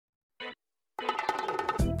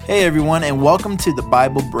Hey everyone, and welcome to the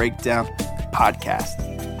Bible Breakdown Podcast.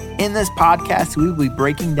 In this podcast, we will be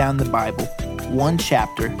breaking down the Bible one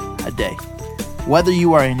chapter a day. Whether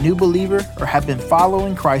you are a new believer or have been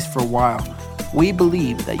following Christ for a while, we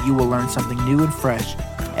believe that you will learn something new and fresh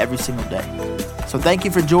every single day. So thank you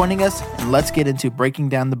for joining us, and let's get into breaking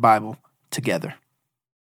down the Bible together.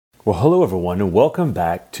 Well, hello everyone, and welcome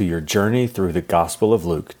back to your journey through the Gospel of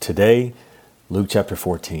Luke. Today, Luke chapter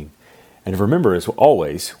 14. And remember, as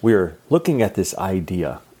always, we're looking at this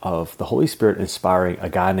idea of the Holy Spirit inspiring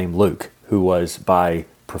a guy named Luke, who was by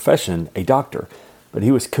profession a doctor, but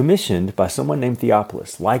he was commissioned by someone named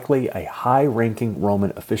Theophilus, likely a high-ranking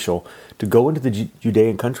Roman official, to go into the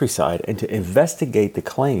Judean countryside and to investigate the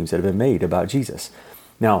claims that have been made about Jesus.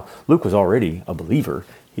 Now, Luke was already a believer.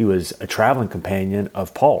 He was a traveling companion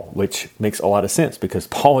of Paul, which makes a lot of sense because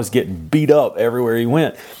Paul was getting beat up everywhere he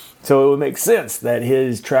went. So it would make sense that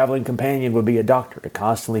his traveling companion would be a doctor to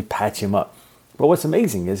constantly patch him up. But what's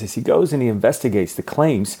amazing is as he goes and he investigates the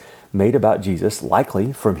claims made about Jesus,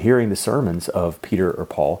 likely from hearing the sermons of Peter or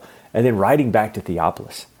Paul, and then writing back to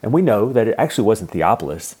Theophilus. And we know that it actually wasn't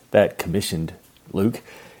Theophilus that commissioned Luke.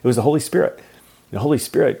 It was the Holy Spirit. The Holy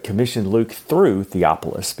Spirit commissioned Luke through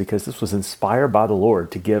Theophilus because this was inspired by the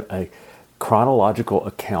Lord to give a chronological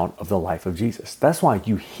account of the life of Jesus. That's why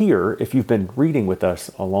you hear, if you've been reading with us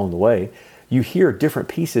along the way, you hear different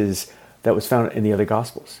pieces that was found in the other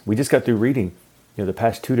Gospels. We just got through reading, the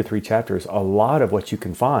past 2 to 3 chapters, a lot of what you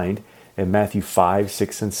can find in Matthew 5,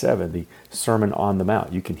 6, and 7, the Sermon on the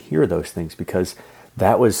Mount. You can hear those things because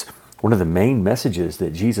that was one of the main messages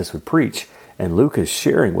that Jesus would preach. And Luke is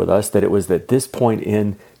sharing with us that it was at this point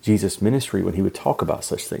in Jesus' ministry when he would talk about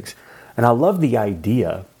such things. And I love the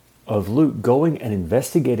idea of Luke going and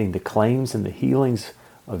investigating the claims and the healings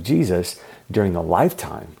of Jesus during the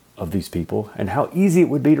lifetime of these people and how easy it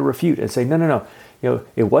would be to refute and say, no,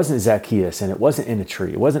 it wasn't Zacchaeus and it wasn't in a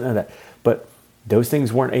tree. It wasn't none of that. But those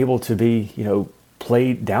things weren't able to be,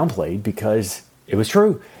 downplayed because it was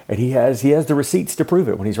true. And he has the receipts to prove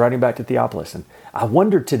it when he's writing back to Theophilus. And I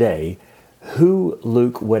wonder today who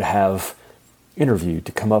Luke would have interviewed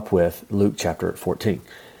to come up with Luke chapter 14.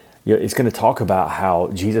 It's going to talk about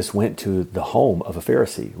how Jesus went to the home of a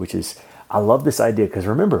Pharisee, which is, I love this idea because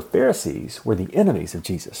remember, Pharisees were the enemies of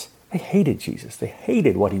Jesus. They hated Jesus. They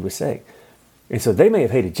hated what he was saying. And so they may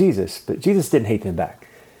have hated Jesus, but Jesus didn't hate them back.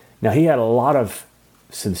 Now, he had a lot of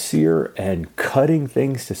sincere and cutting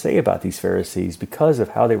things to say about these Pharisees because of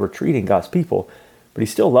how they were treating God's people, but he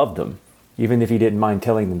still loved them, even if he didn't mind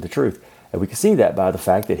telling them the truth. And we can see that by the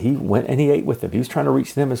fact that he went and he ate with them. He was trying to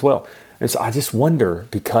reach them as well. And so I just wonder,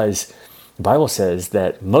 because the Bible says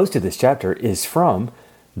that most of this chapter is from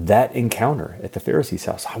that encounter at the Pharisee's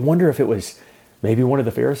house. I wonder if it was maybe one of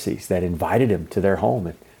the Pharisees that invited him to their home.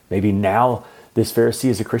 And maybe now this Pharisee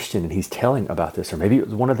is a Christian and he's telling about this. Or maybe it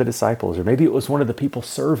was one of the disciples. Or maybe it was one of the people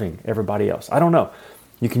serving everybody else. I don't know.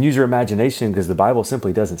 You can use your imagination because the Bible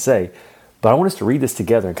simply doesn't say. But I want us to read this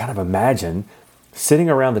together and kind of imagine sitting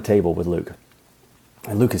around the table with Luke.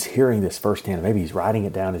 And Luke is hearing this firsthand. Maybe he's writing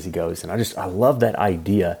it down as he goes. And I love that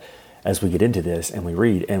idea as we get into this and we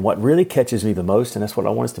read. And what really catches me the most, and that's what I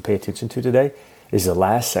want us to pay attention to today, is the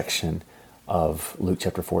last section of Luke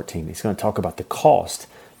chapter 14. He's going to talk about the cost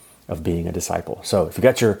of being a disciple. So if you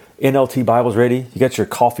got your NLT Bibles ready, you got your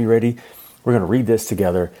coffee ready, we're going to read this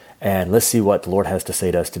together. And let's see what the Lord has to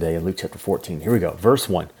say to us today in Luke chapter 14. Here we go. Verse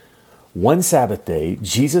 1. One Sabbath day,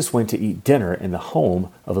 Jesus went to eat dinner in the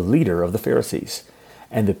home of a leader of the Pharisees,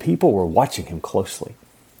 and the people were watching him closely.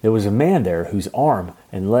 There was a man there whose arm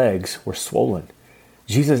and legs were swollen.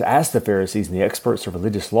 Jesus asked the Pharisees and the experts of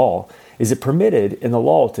religious law, is it permitted in the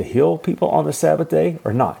law to heal people on the Sabbath day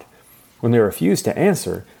or not? When they refused to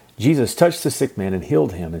answer, Jesus touched the sick man and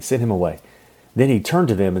healed him and sent him away. Then he turned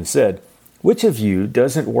to them and said, which of you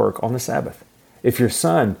doesn't work on the Sabbath? If your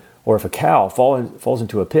son or if a cow falls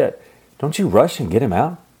into a pit, don't you rush and get him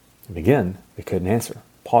out? And again, they couldn't answer.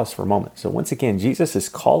 Pause for a moment. So once again, Jesus is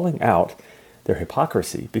calling out their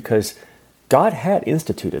hypocrisy because God had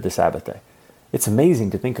instituted the Sabbath day. It's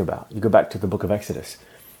amazing to think about. You go back to the book of Exodus.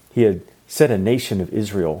 He had set a nation of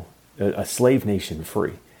Israel, a slave nation,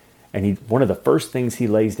 free. And one of the first things he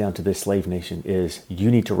lays down to this slave nation is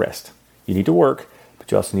you need to rest. You need to work,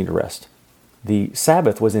 but you also need to rest. The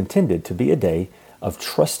Sabbath was intended to be a day of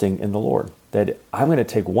trusting in the Lord. That I'm going to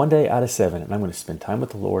take one day out of 7 and I'm going to spend time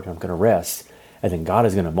with the Lord and I'm going to rest. And then God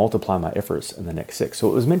is going to multiply my efforts in the next 6. So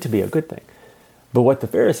it was meant to be a good thing. But what the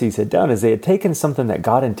Pharisees had done is they had taken something that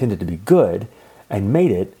God intended to be good and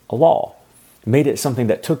made it a law. Made it something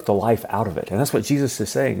that took the life out of it. And that's what Jesus is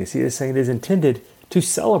saying. He is saying it is intended to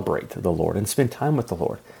celebrate the Lord and spend time with the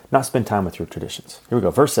Lord. not spend time with your traditions. Here we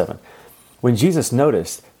go, verse 7. When Jesus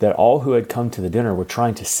noticed that all who had come to the dinner were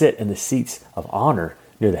trying to sit in the seats of honor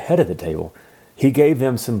near the head of the table, he gave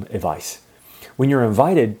them some advice. When you're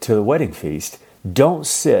invited to the wedding feast, don't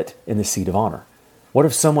sit in the seat of honor. What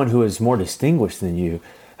if someone who is more distinguished than you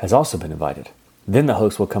has also been invited? Then the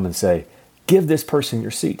host will come and say, give this person your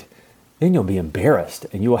seat. Then you'll be embarrassed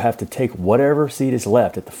and you will have to take whatever seat is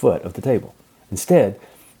left at the foot of the table. Instead,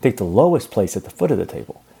 take the lowest place at the foot of the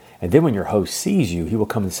table. And then when your host sees you, he will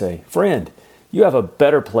come and say, friend, you have a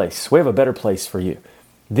better place. We have a better place for you.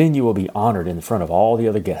 Then you will be honored in front of all the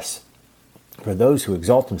other guests. For those who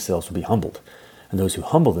exalt themselves will be humbled, and those who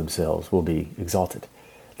humble themselves will be exalted.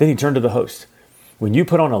 Then he turned to the host. When you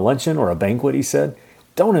put on a luncheon or a banquet, he said,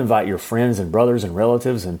 don't invite your friends and brothers and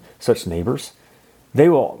relatives and such neighbors. They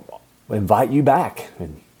will invite you back,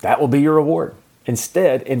 and that will be your reward.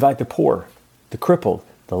 Instead, invite the poor, the crippled,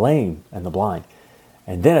 the lame, and the blind.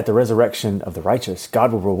 And then at the resurrection of the righteous,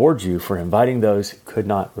 God will reward you for inviting those who could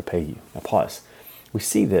not repay you. Now pause. We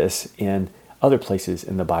see this in other places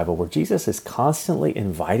in the Bible where Jesus is constantly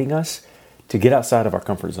inviting us to get outside of our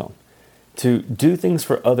comfort zone, to do things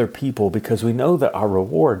for other people because we know that our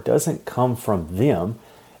reward doesn't come from them,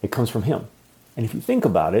 it comes from Him. And if you think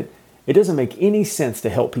about it, it doesn't make any sense to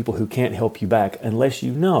help people who can't help you back unless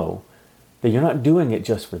you know that you're not doing it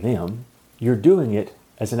just for them, you're doing it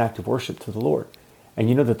as an act of worship to the Lord. And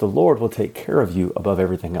you know that the Lord will take care of you above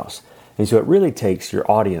everything else. And so it really takes your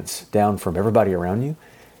audience down from everybody around you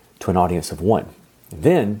to an audience of one. And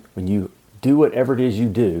then when you do whatever it is you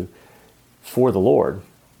do for the Lord,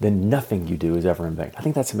 then nothing you do is ever in vain. I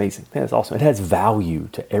think that's amazing. That's awesome. It has value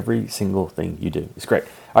to every single thing you do. It's great.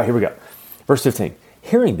 All right, here we go. Verse 15.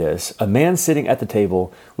 Hearing this, a man sitting at the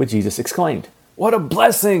table with Jesus exclaimed, what a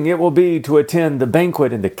blessing it will be to attend the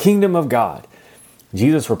banquet in the kingdom of God.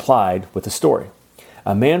 Jesus replied with a story.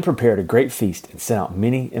 A man prepared a great feast and sent out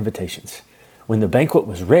many invitations. When the banquet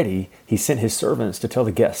was ready, he sent his servants to tell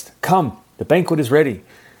the guests, come, the banquet is ready.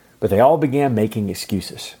 But they all began making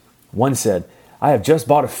excuses. One said, I have just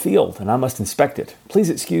bought a field and I must inspect it. Please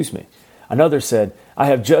excuse me. Another said, I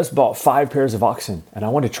have just bought 5 pairs of oxen and I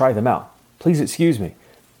want to try them out. Please excuse me.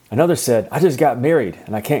 Another said, I just got married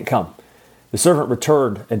and I can't come. The servant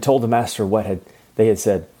returned and told the master what they had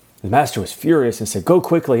said. The master was furious and said, go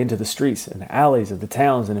quickly into the streets and the alleys of the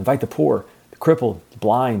towns and invite the poor, the crippled, the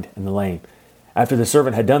blind, and the lame. After the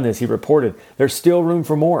servant had done this, he reported, there's still room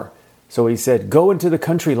for more. So he said, go into the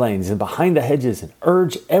country lanes and behind the hedges and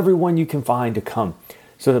urge everyone you can find to come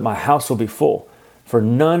so that my house will be full. For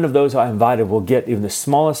none of those I invited will get even the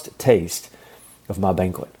smallest taste of my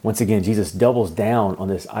banquet. Once again, Jesus doubles down on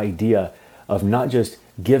this idea of not just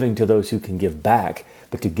giving to those who can give back,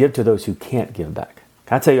 but to give to those who can't give back.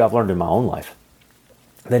 Can I tell you, I've learned in my own life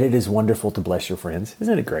that it is wonderful to bless your friends.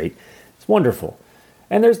 Isn't it great? It's wonderful.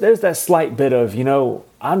 And there's that slight bit of,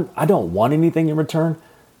 I don't want anything in return,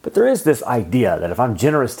 but there is this idea that if I'm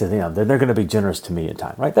generous to them, then they're going to be generous to me in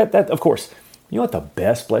time, right? That of course, you know what the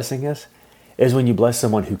best blessing is? Is when you bless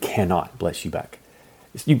someone who cannot bless you back.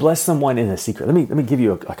 You bless someone in a secret. Let me give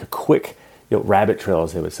you a quick rabbit trail,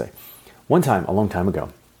 as they would say. One time, a long time ago,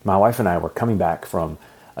 my wife and I were coming back from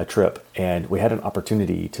a trip and we had an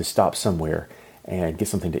opportunity to stop somewhere and get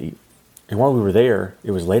something to eat. And while we were there,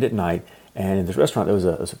 it was late at night, and in this restaurant there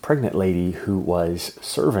was a pregnant lady who was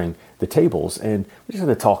serving the tables, and we just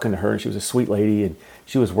started talking to her, and she was a sweet lady, and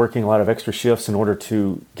she was working a lot of extra shifts in order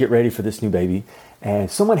to get ready for this new baby. And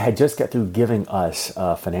someone had just got through giving us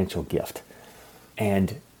a financial gift.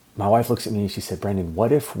 And my wife looks at me and she said, Brandon,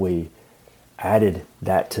 what if we added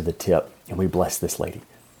that to the tip and we blessed this lady?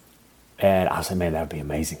 And I said, man, that would be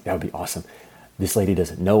amazing. That would be awesome. This lady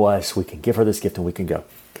doesn't know us. We can give her this gift and we can go.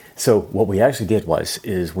 So what we actually did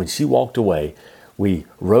is when she walked away, we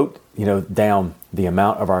wrote, down the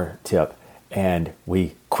amount of our tip, and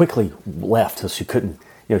we quickly left so she couldn't,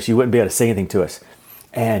 she wouldn't be able to say anything to us.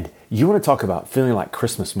 And you want to talk about feeling like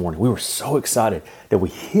Christmas morning. We were so excited that we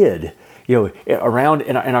hid, around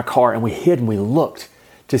in our car, and we hid and we looked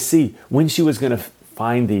to see when she was going to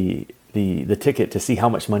find the ticket to see how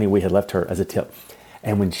much money we had left her as a tip.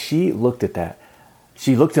 And when she looked at that,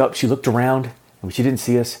 she looked up, she looked around, and when she didn't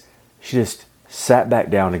see us, she just sat back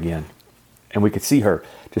down again. And we could see her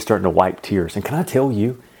just starting to wipe tears. And can I tell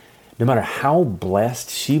you, no matter how blessed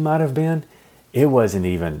she might have been, it wasn't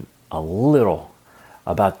even a little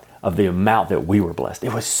of the amount that we were blessed.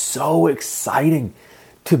 It was so exciting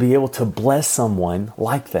to be able to bless someone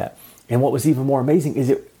like that. And what was even more amazing is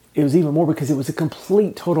it was even more because it was a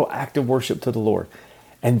complete, total act of worship to the Lord.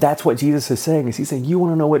 And that's what Jesus is saying. He's saying, you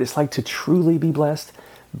want to know what it's like to truly be blessed?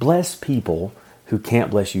 Bless people who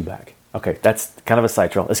can't bless you back. Okay, that's kind of a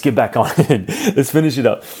sidetrack. Let's get back on it. Let's finish it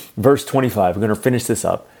up. Verse 25, we're going to finish this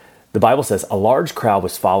up. The Bible says, a large crowd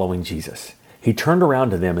was following Jesus. He turned around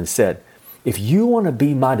to them and said, if you want to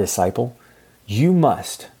be my disciple, you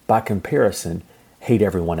must, by comparison, hate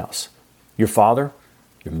everyone else. Your father,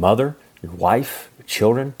 your mother, your wife, your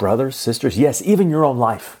children, brothers, sisters, yes, even your own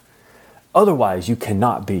life. Otherwise, you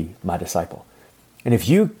cannot be my disciple. And if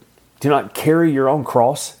you do not carry your own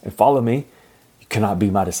cross and follow me, you cannot be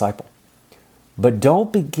my disciple. But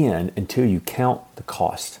don't begin until you count the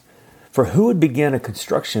cost. For who would begin a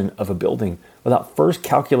construction of a building without first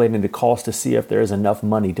calculating the cost to see if there is enough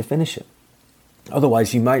money to finish it?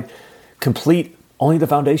 Otherwise, you might complete only the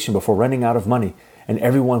foundation before running out of money, and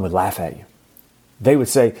everyone would laugh at you. They would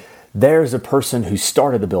say, there's a person who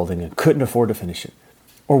started the building and couldn't afford to finish it.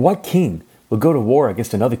 Or what king would go to war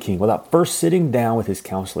against another king without first sitting down with his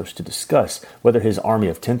counselors to discuss whether his army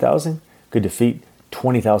of 10,000 could defeat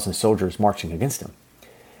 20,000 soldiers marching against him?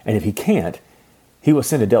 And if he can't, he will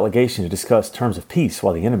send a delegation to discuss terms of peace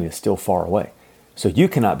while the enemy is still far away. So you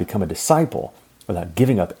cannot become a disciple without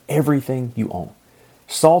giving up everything you own.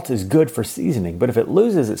 Salt is good for seasoning, but if it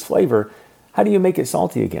loses its flavor, how do you make it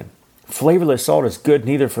salty again? Flavorless salt is good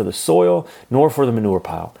neither for the soil nor for the manure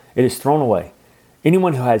pile. It is thrown away.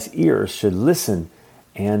 Anyone who has ears should listen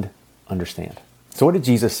and understand. So what did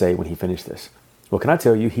Jesus say when he finished this? Well, can I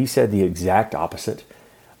tell you, he said the exact opposite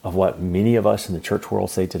of what many of us in the church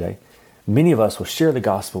world say today. Many of us will share the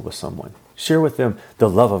gospel with someone, share with them the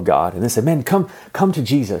love of God, and they say, man, come to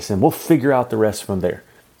Jesus and we'll figure out the rest from there.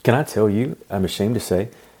 Can I tell you, I'm ashamed to say,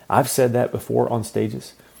 I've said that before on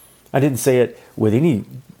stages. I didn't say it with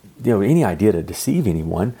any idea to deceive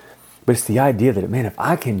anyone, but it's the idea that, man, if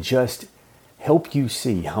I can just help you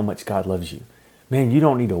see how much God loves you, man, you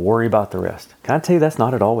don't need to worry about the rest. Can I tell you that's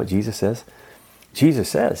not at all what Jesus says? Jesus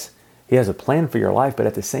says he has a plan for your life, but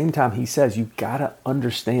at the same time, he says you got to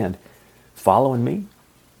understand following me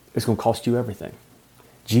is going to cost you everything.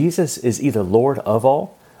 Jesus is either Lord of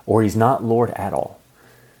all or he's not Lord at all.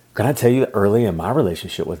 Can I tell you that early in my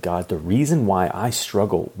relationship with God, the reason why I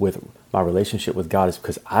struggle with my relationship with God is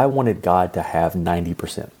because I wanted God to have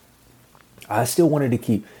 90%. I still wanted to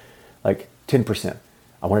keep like 10%.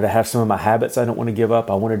 I wanted to have some of my habits I don't want to give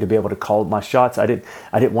up. I wanted to be able to call my shots. I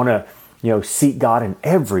didn't want to, seek God in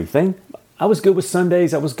everything. I was good with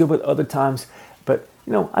Sundays. I was good with other times. But,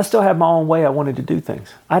 I still had my own way I wanted to do things.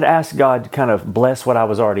 I'd ask God to kind of bless what I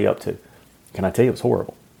was already up to. Can I tell you, it was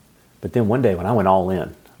horrible. But then one day when I went all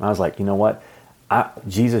in, I was like, you know what?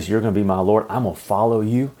 Jesus, you're going to be my Lord. I'm going to follow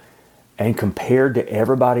you. And compared to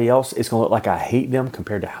everybody else, it's going to look like I hate them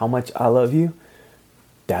compared to how much I love you.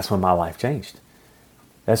 That's when my life changed.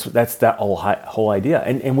 That's that whole idea.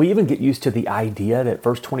 And we even get used to the idea that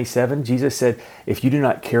verse 27, Jesus said, if you do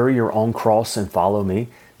not carry your own cross and follow me,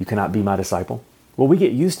 you cannot be my disciple. Well, we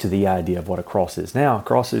get used to the idea of what a cross is. Now, a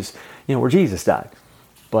cross is, where Jesus died.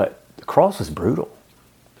 But the cross was brutal.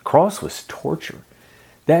 The cross was torture.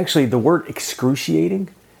 Actually, the word excruciating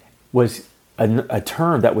was a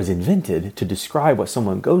term that was invented to describe what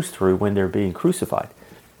someone goes through when they're being crucified.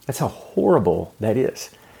 That's how horrible that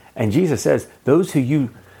is. And Jesus says, those who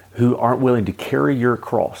aren't willing to carry your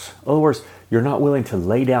cross, in other words, you're not willing to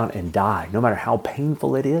lay down and die, no matter how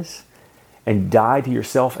painful it is, and die to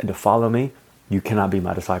yourself and to follow me, you cannot be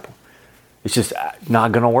my disciple. It's just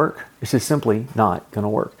not going to work. It's just simply not going to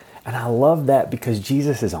work. And I love that because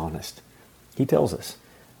Jesus is honest. He tells us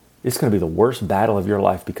it's going to be the worst battle of your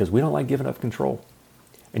life because we don't like giving up control.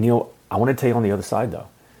 And I want to tell you on the other side though,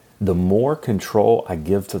 the more control I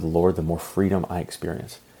give to the Lord, the more freedom I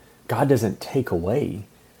experience. God doesn't take away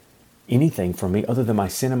anything from me other than my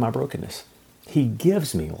sin and my brokenness. He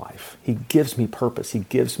gives me life. He gives me purpose. He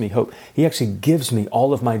gives me hope. He actually gives me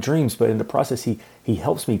all of my dreams, but in the process, he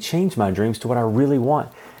helps me change my dreams to what I really want.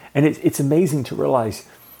 And it's amazing to realize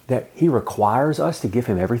that he requires us to give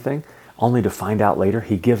him everything, only to find out later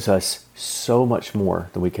he gives us so much more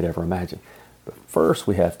than we could ever imagine. But first,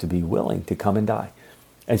 we have to be willing to come and die.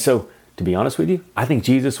 And so, to be honest with you, I think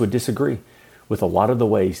Jesus would disagree with a lot of the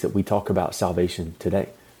ways that we talk about salvation today.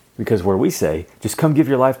 Because where we say, just come give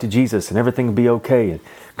your life to Jesus and everything will be okay, and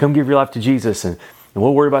come give your life to Jesus and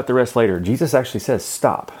we'll worry about the rest later. Jesus actually says,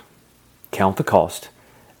 stop, count the cost,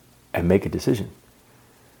 and make a decision.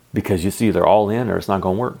 Because it's either all in or it's not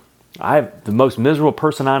going to work. The most miserable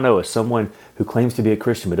person I know is someone who claims to be a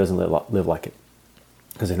Christian but doesn't live like it.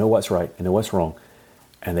 Because they know what's right, they know what's wrong,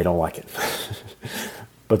 and they don't like it.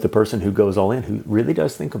 But the person who goes all in, who really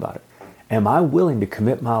does think about it, am I willing to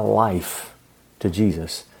commit my life to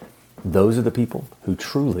Jesus? Those are the people who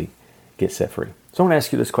truly get set free. So I want to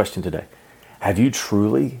ask you this question today. Have you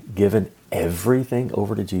truly given everything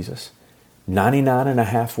over to Jesus? 99 and a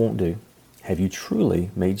half won't do. Have you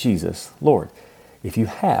truly made Jesus Lord? If you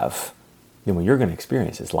have, then what you're going to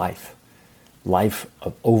experience is life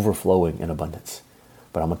of overflowing in abundance.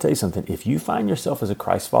 But I'm going to tell you something. If you find yourself as a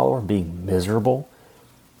Christ follower being miserable,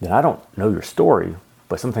 then I don't know your story,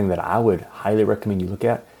 but something that I would highly recommend you look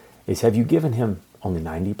at is, have you given him only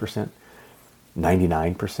 90%,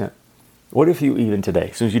 99%? What if you even today,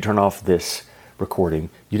 as soon as you turn off this recording,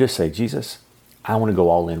 you just say, Jesus, I want to go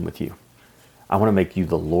all in with you. I want to make you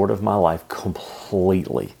the Lord of my life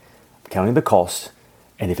completely. I'm counting the cost,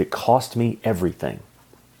 and if it cost me everything,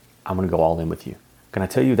 I'm going to go all in with you. Can I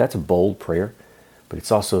tell you, that's a bold prayer, but it's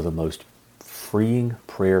also the most freeing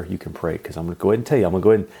prayer you can pray, because I'm going to go ahead and tell you, I'm going to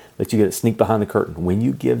go ahead and let you get a sneak behind the curtain. When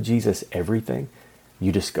you give Jesus everything,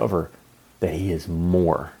 you discover that he is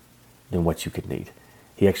more than what you could need.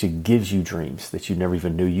 He actually gives you dreams that you never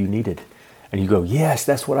even knew you needed. And you go, yes,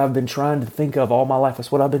 that's what I've been trying to think of all my life.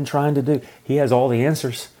 That's what I've been trying to do. He has all the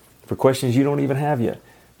answers for questions you don't even have yet.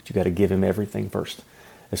 But you got to give him everything first.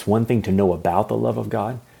 It's one thing to know about the love of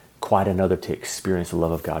God, quite another to experience the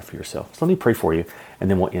love of God for yourself. So let me pray for you,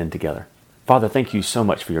 and then we'll end together. Father, thank you so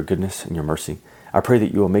much for your goodness and your mercy. I pray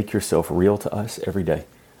that you will make yourself real to us every day.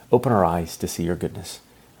 Open our eyes to see your goodness.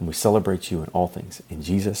 And we celebrate you in all things. In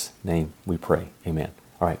Jesus' name we pray. Amen.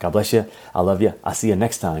 All right, God bless you. I love you. I'll see you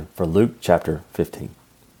next time for Luke chapter 15.